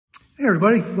Hey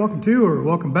everybody,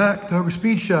 welcome back to Hoover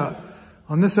Speed Shop.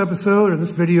 On this episode or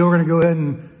this video, we're going to go ahead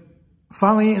and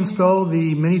finally install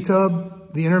the mini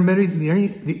tub, the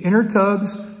inner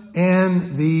tubs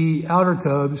and the outer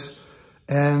tubs,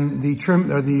 and the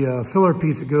trim or the filler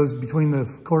piece that goes between the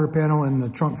quarter panel and the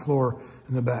trunk floor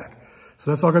in the back. So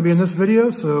that's all going to be in this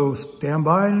video, so stand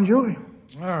by and enjoy.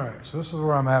 All right, so this is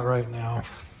where I'm at right now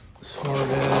as far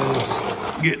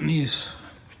as getting these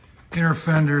inner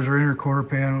fenders or inner quarter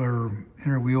panel or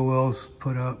inner wheel wells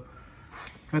put up.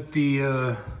 Got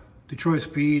the Detroit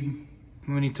Speed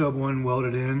mini tub one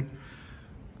welded in.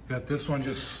 Got this one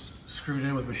just screwed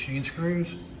in with machine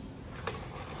screws.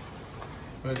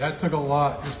 But that took a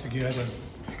lot just to get it.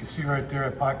 You can see right there, I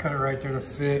pipe cut it right there to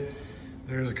fit.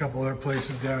 There's a couple other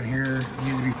places down here that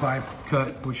need to be pipe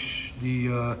cut, which these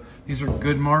are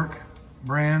Goodmark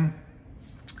brand,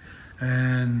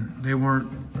 and they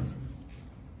weren't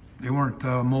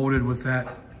molded with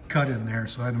that cut in there,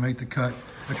 so I had to make the cut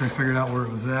after I figured out where it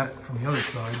was at from the other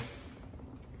side.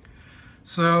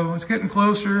 So it's getting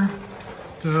closer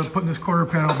to putting this quarter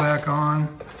panel back on.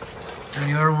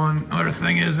 And the other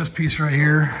thing is this piece right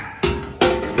here.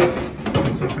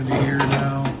 It's up into here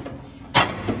now.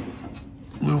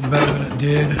 A little better than it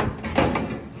did.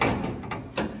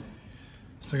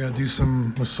 So I gotta do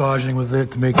some massaging with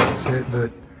it to make it fit,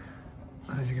 but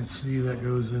as you can see, that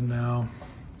goes in now.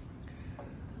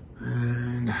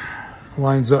 And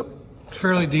lines up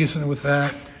fairly decent with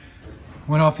that.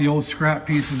 Went off the old scrap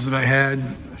pieces that I had.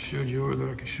 I showed you over there,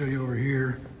 I can show you over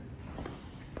here.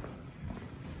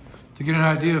 To get an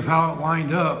idea of how it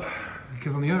lined up,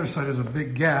 because on the other side there's a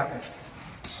big gap.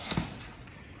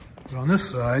 But on this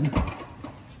side,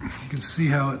 you can see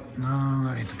how it, no,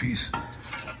 that ain't the piece.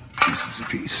 This is the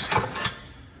piece,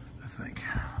 I think.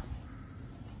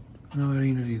 No, that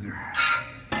ain't it either.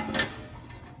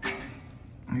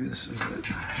 Maybe this is it.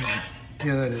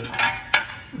 Yeah, that is it.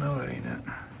 No, that ain't it.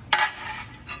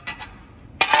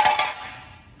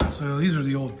 So these are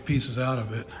the old pieces out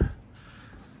of it.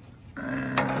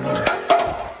 And,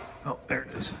 oh, there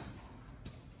it is.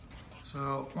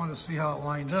 So I wanted to see how it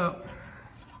lined up.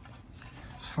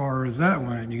 As far as that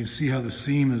went, you can see how the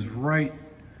seam is right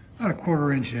about a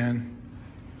 1/4 inch in.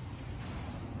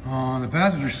 On the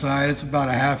passenger side, it's about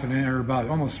a 1/2 inch, or about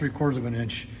almost 3/4 of an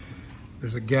inch.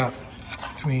 There's a gap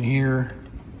between here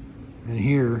and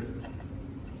here,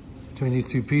 between these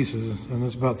two pieces, and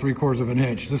it's about 3/4 of an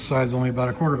inch. This side's only about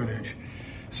a 1/4 of an inch.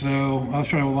 So I was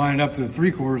trying to line it up to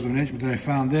 3/4 of an inch, but then I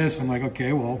found this. I'm like,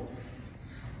 okay, well,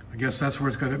 I guess that's where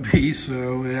it's gonna be.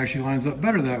 So it actually lines up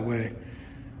better that way.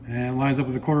 And it lines up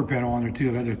with the quarter panel on there too.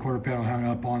 I've had the quarter panel hung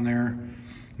up on there.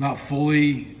 Not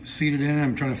fully seated in.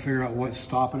 I'm trying to figure out what's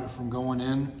stopping it from going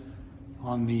in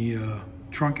on the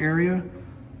trunk area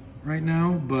right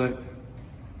now. But,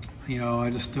 you know, I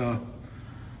just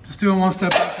doing one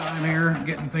step at a time here,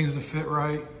 getting things to fit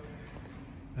right.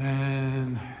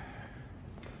 And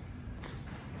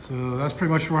so that's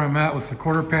pretty much where I'm at with the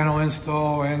quarter panel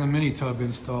install and the mini tub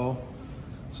install.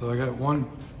 So I got one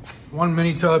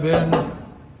mini tub in,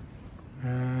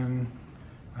 and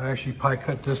I actually pipe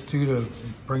cut this too to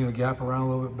bring the gap around a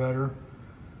little bit better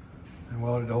and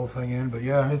welded the whole thing in. But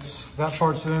yeah, that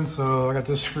part's in, so I got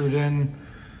this screwed in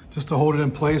just to hold it in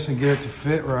place and get it to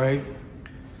fit right.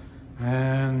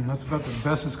 And that's about the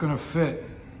best it's gonna fit.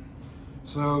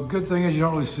 So good thing is you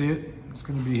don't really see it. It's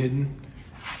gonna be hidden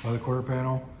by the quarter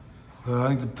panel. I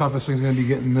think the toughest thing is gonna be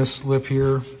getting this lip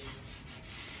here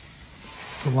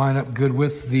to line up good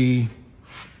with the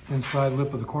inside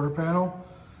lip of the quarter panel.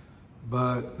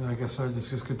 But like I said, it's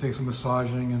just gonna take some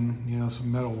massaging and, you know,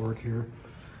 some metal work here.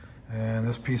 And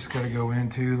this piece gotta go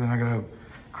into, then I gotta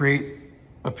create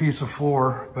a piece of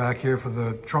floor back here for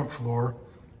the trunk floor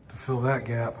to fill that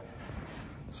gap.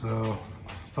 So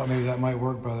I thought maybe that might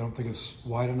work, but I don't think it's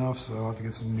wide enough, so I'll have to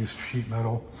get some new sheet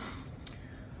metal.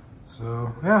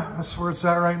 So yeah, that's where it's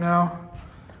at right now.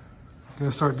 I'm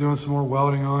gonna start doing some more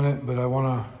welding on it, but I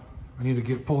need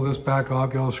to pull this back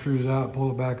off, get all the screws out,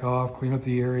 pull it back off, clean up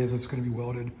the areas it's gonna be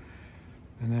welded,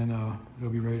 and then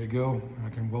it'll be ready to go, and I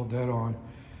can weld that on.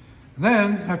 And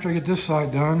then after I get this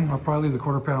side done, I'll probably leave the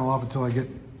quarter panel off until I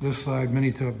get this side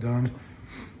mini tub done,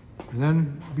 and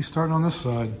then I'll be starting on this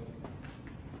side.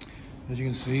 As you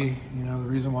can see, you know, the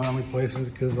reason why I'm replacing it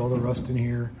is because all the rust in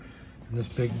here and this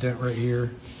big dent right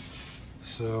here.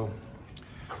 So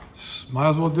might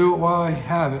as well do it while I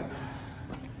have it.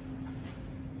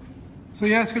 So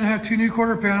yeah, it's gonna have 2 new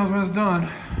quarter panels when it's done,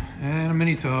 and a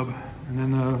mini tub, and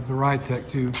then the ride tech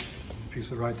too, a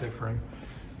piece of ride tech frame.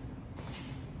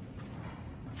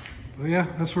 But yeah,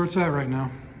 that's where it's at right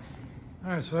now.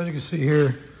 All right, so as you can see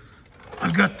here,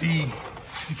 I've got the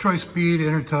Detroit Speed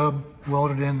inner tub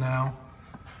welded in now.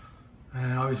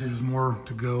 And obviously there's more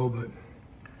to go, but it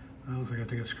looks like I have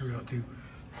to get screwed out too.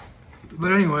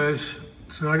 But anyways,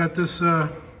 so I got this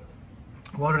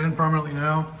welded in permanently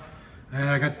now. And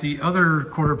I got the other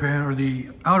quarter panel, or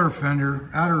the outer fender,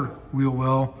 outer wheel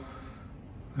well,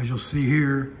 as you'll see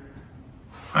here.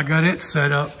 I got it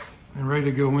set up and ready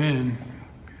to go in.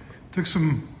 Took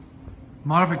some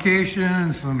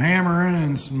modification, some hammering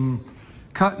and some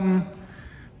cutting,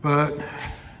 but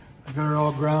I got it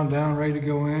all ground down, ready to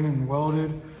go in and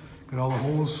welded. Got all the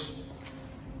holes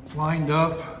lined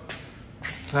up.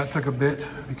 That took a bit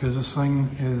because this thing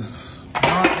is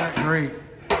not that great.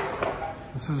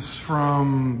 This is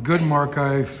from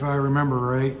Goodmark, if I remember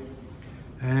right.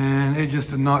 And it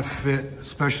just did not fit,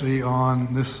 especially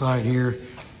on this side here.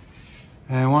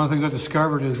 And one of the things I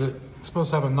discovered is that it's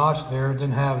supposed to have a notch there. It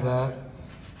didn't have that.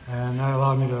 And that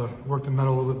allowed me to work the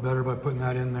metal a little bit better by putting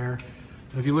that in there.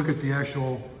 And if you look at the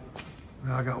actual,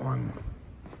 I got an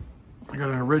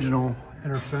original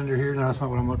inner fender here. No, that's not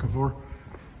what I'm looking for.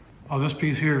 Oh, this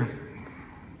piece here,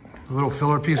 the little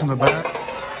filler piece in the back.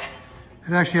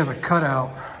 It actually has a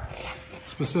cutout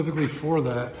specifically for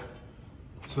that.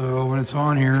 So when it's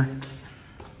on here,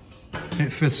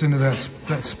 it fits into that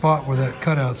spot where that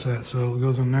cutout's at. So it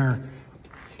goes in there.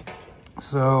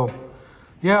 So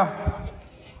yeah,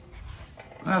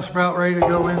 that's about ready to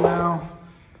go in now.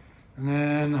 And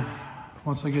then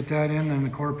once I get that in, then the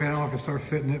quarter panel, I can start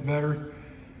fitting it better,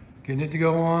 getting it to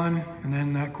go on, and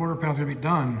then that quarter panel's gonna be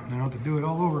done. I don't have to do it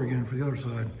all over again for the other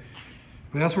side.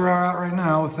 But that's where we're at right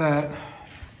now with that.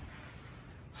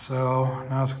 So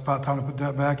now it's about time to put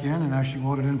that back in and actually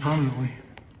weld it in permanently.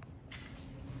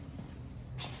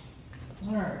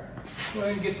 All right, let's go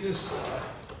ahead and get this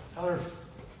outer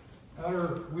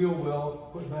wheel well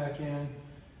put back in.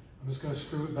 I'm just going to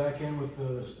screw it back in with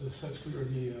the set screw, or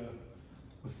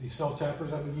with the self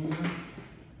tappers I've been using,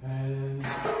 and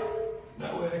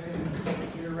that way I can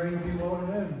get it ready to be loaded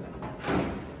in.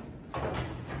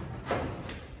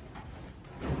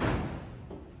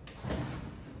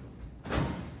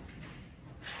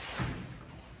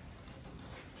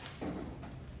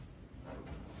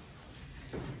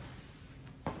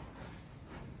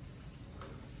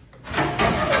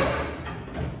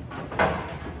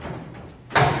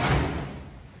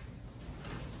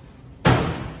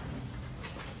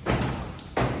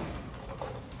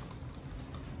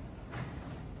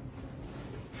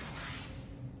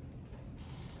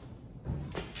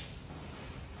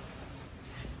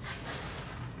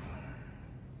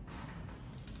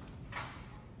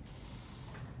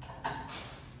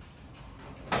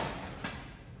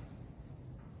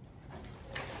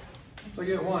 Once I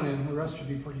get one in, the rest should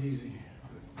be pretty easy.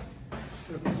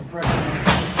 Gotta put some pressure on it.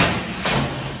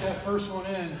 Get that first one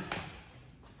in.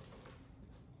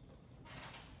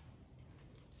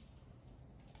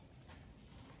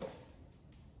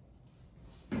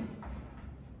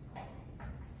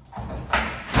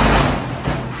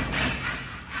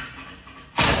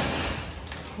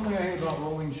 One thing I hate about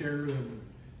rolling chairs and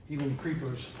even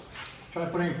creepers, try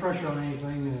to put any pressure on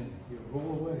anything and you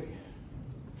roll away.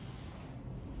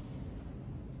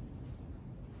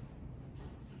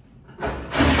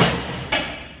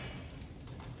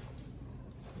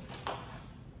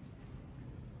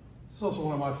 It's also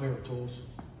one of my favorite tools.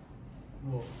 A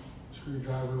little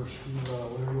screwdriver,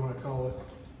 whatever you want to call it.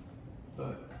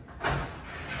 But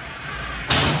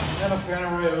I'm a fan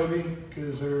of Ryobi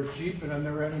because they're cheap and I've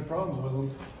never had any problems with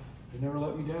them. They never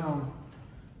let me down.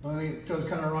 I think it does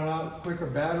kind of run out quicker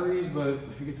batteries, but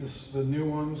if you get the new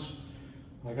ones,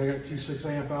 like I got two 6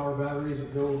 amp hour batteries that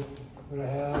I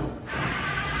have.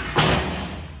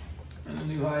 And the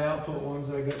new high output ones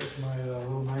that I got with my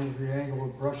little 90-degree angle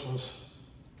with brushless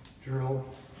drill.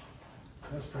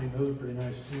 Those are pretty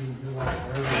nice too. They last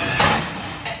forever.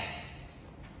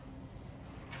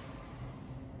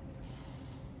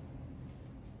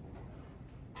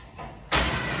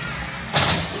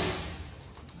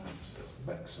 That's the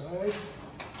back side.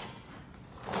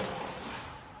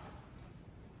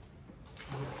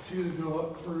 Got two that go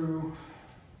up through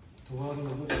to weld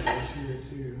into this piece here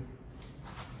too.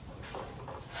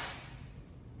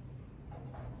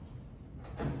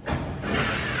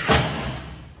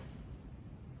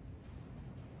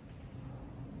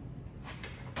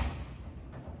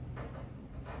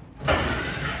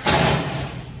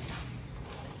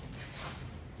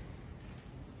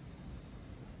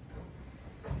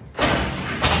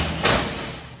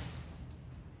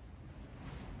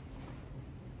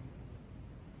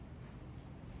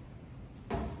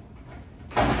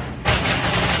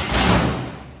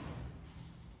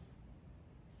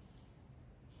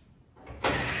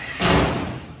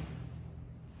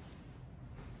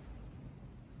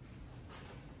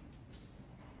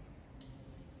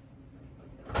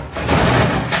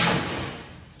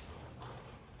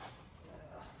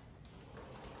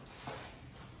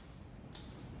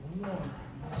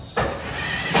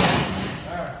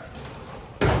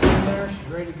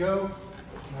 ready to go.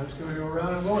 I'm just going to go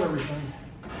around and load everything.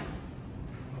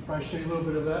 I'll probably show you a little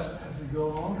bit of that as we go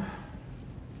along.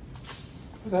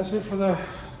 But that's it for the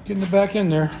getting the back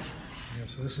in there. Yeah,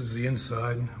 so this is the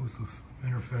inside with the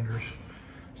inner fenders.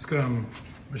 Just got them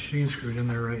machine screwed in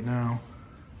there right now.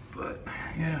 But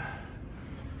yeah,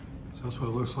 so that's what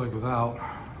it looks like without.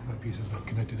 That piece is not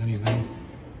connected to anything.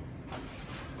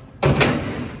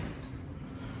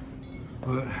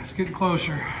 But it's getting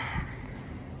closer.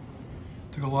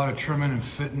 Took a lot of trimming and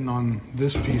fitting on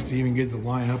this piece to even get the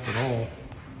line up at all.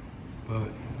 But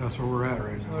that's where we're at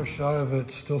right now. Another shot of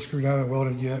it, still screwed, I haven't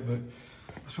welded yet, but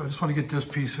so I just want to get this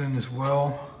piece in as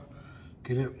well.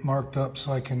 Get it marked up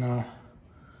so I can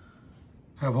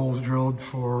have holes drilled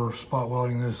for spot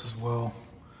welding this as well.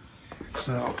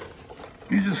 So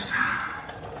these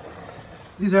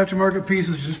aftermarket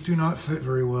pieces just do not fit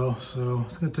very well. So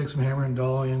it's gonna take some hammering and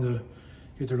dollying to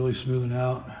get to really smoothing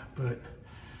out, but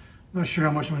I'm not sure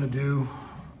how much I'm gonna do.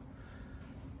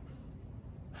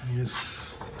 I mean,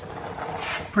 it's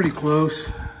pretty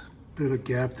close, bit of a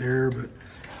gap there, but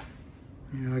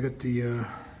you know, I got the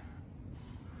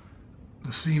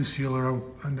seam sealer I'll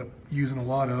end up using a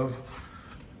lot of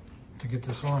to get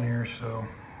this on here, so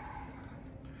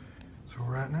that's where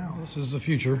we're at now. This is the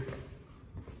future.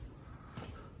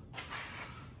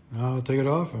 Now I'll take it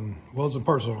off and weld some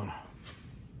parts on.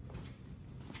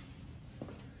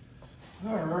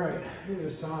 All right, it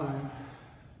is time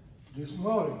to do some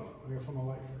welding. I gotta find my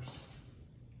light first.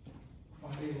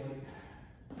 Find a light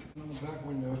on the back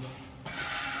window.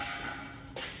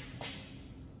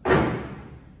 All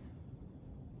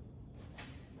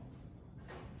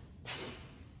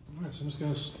right, so I'm just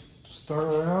gonna start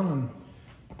around and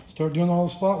start doing all the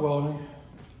spot welding.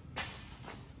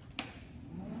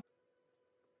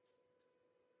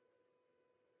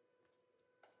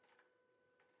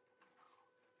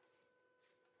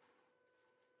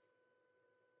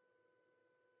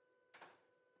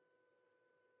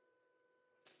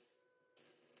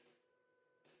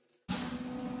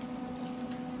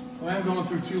 So I am going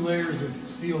through 2 layers of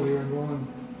steel here. I'm going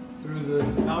through the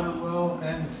outer well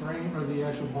and the frame, or the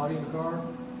actual body of the car,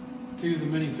 to the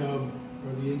mini tub,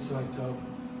 or the inside tub.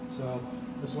 So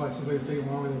that's why it seems like it's taking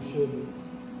longer than it should, but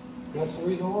that's the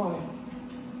reason why.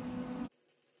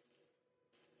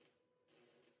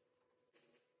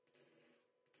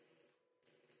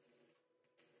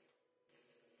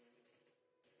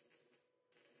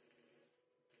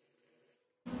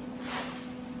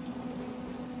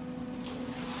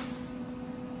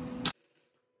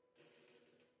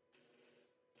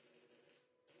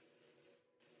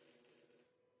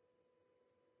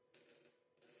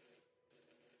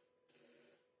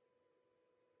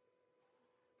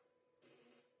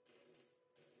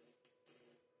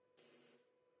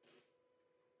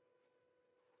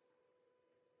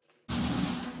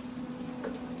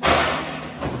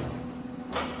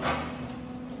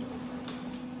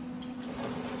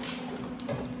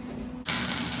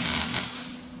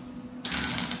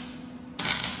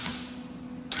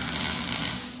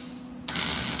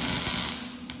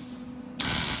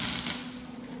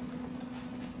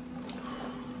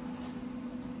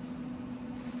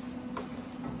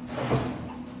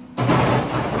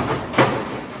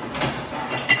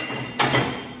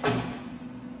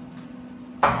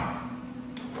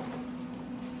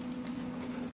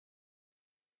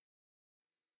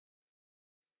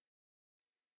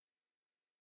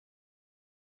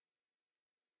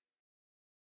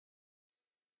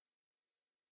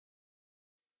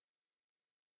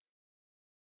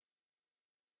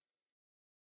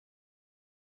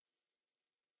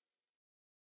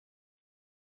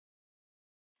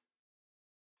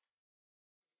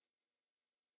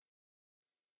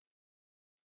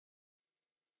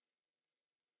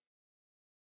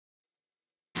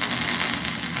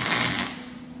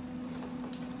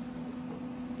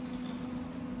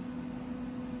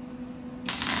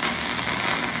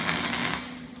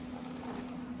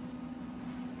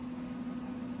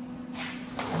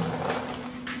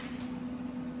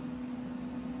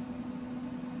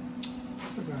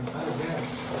 Out of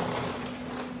gas.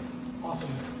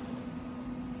 Awesome.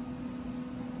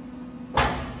 Oh.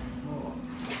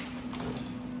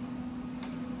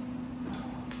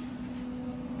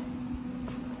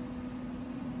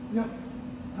 Yep,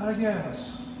 out of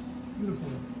gas.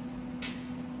 Beautiful.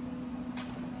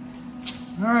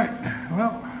 All right,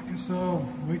 well, I guess I'll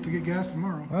wait to get gas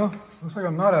tomorrow. Well, looks like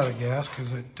I'm not out of gas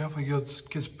because it definitely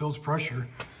builds pressure.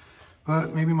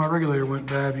 But maybe my regulator went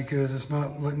bad because it's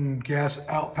not letting gas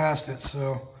out past it.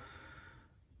 So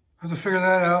I have to figure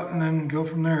that out and then go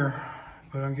from there.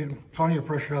 But I'm getting plenty of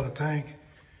pressure out of the tank.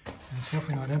 And it's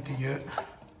definitely not empty yet.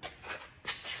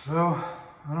 So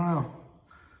I don't know.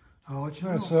 I'll let you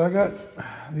know. So I got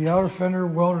the outer fender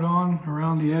welded on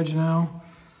around the edge now,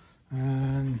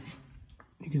 and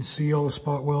you can see all the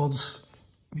spot welds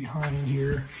behind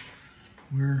here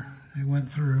where they went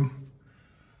through.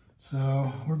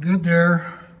 So we're good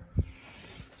there.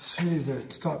 See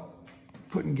to stop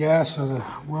putting gas, so the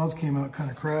welds came out kind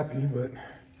of crappy, but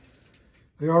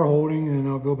they are holding, and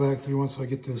I'll go back through once I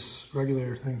get this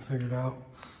regulator thing figured out.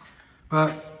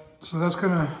 But so that's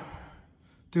gonna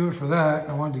do it for that.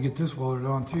 I wanted to get this welded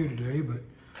on too today, but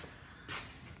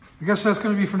I guess that's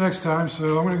gonna be for next time.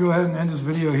 So I'm gonna go ahead and end this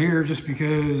video here just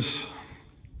because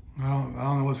I don't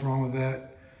know what's wrong with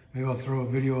that. Maybe I'll throw a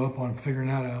video up on figuring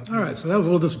that out. All right, so that was a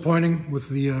little disappointing with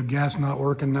the gas not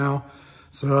working now.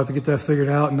 So I'll have to get that figured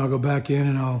out, and I'll go back in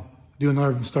and I'll do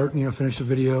another finish the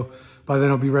video. By then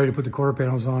I'll be ready to put the quarter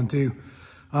panels on too.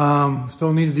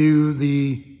 Still need to do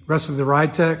the rest of the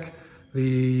ride tech,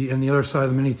 and the other side of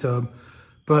the mini tub.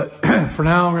 But for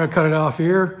now, I'm gonna cut it off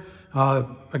here.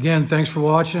 Again, thanks for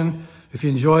watching. If you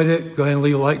enjoyed it, go ahead and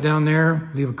leave a like down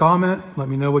there, leave a comment, let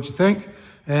me know what you think,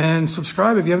 and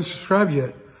subscribe if you haven't subscribed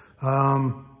yet.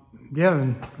 Yeah,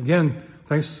 and again,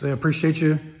 thanks, I appreciate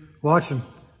you watching.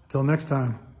 Until next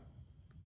time.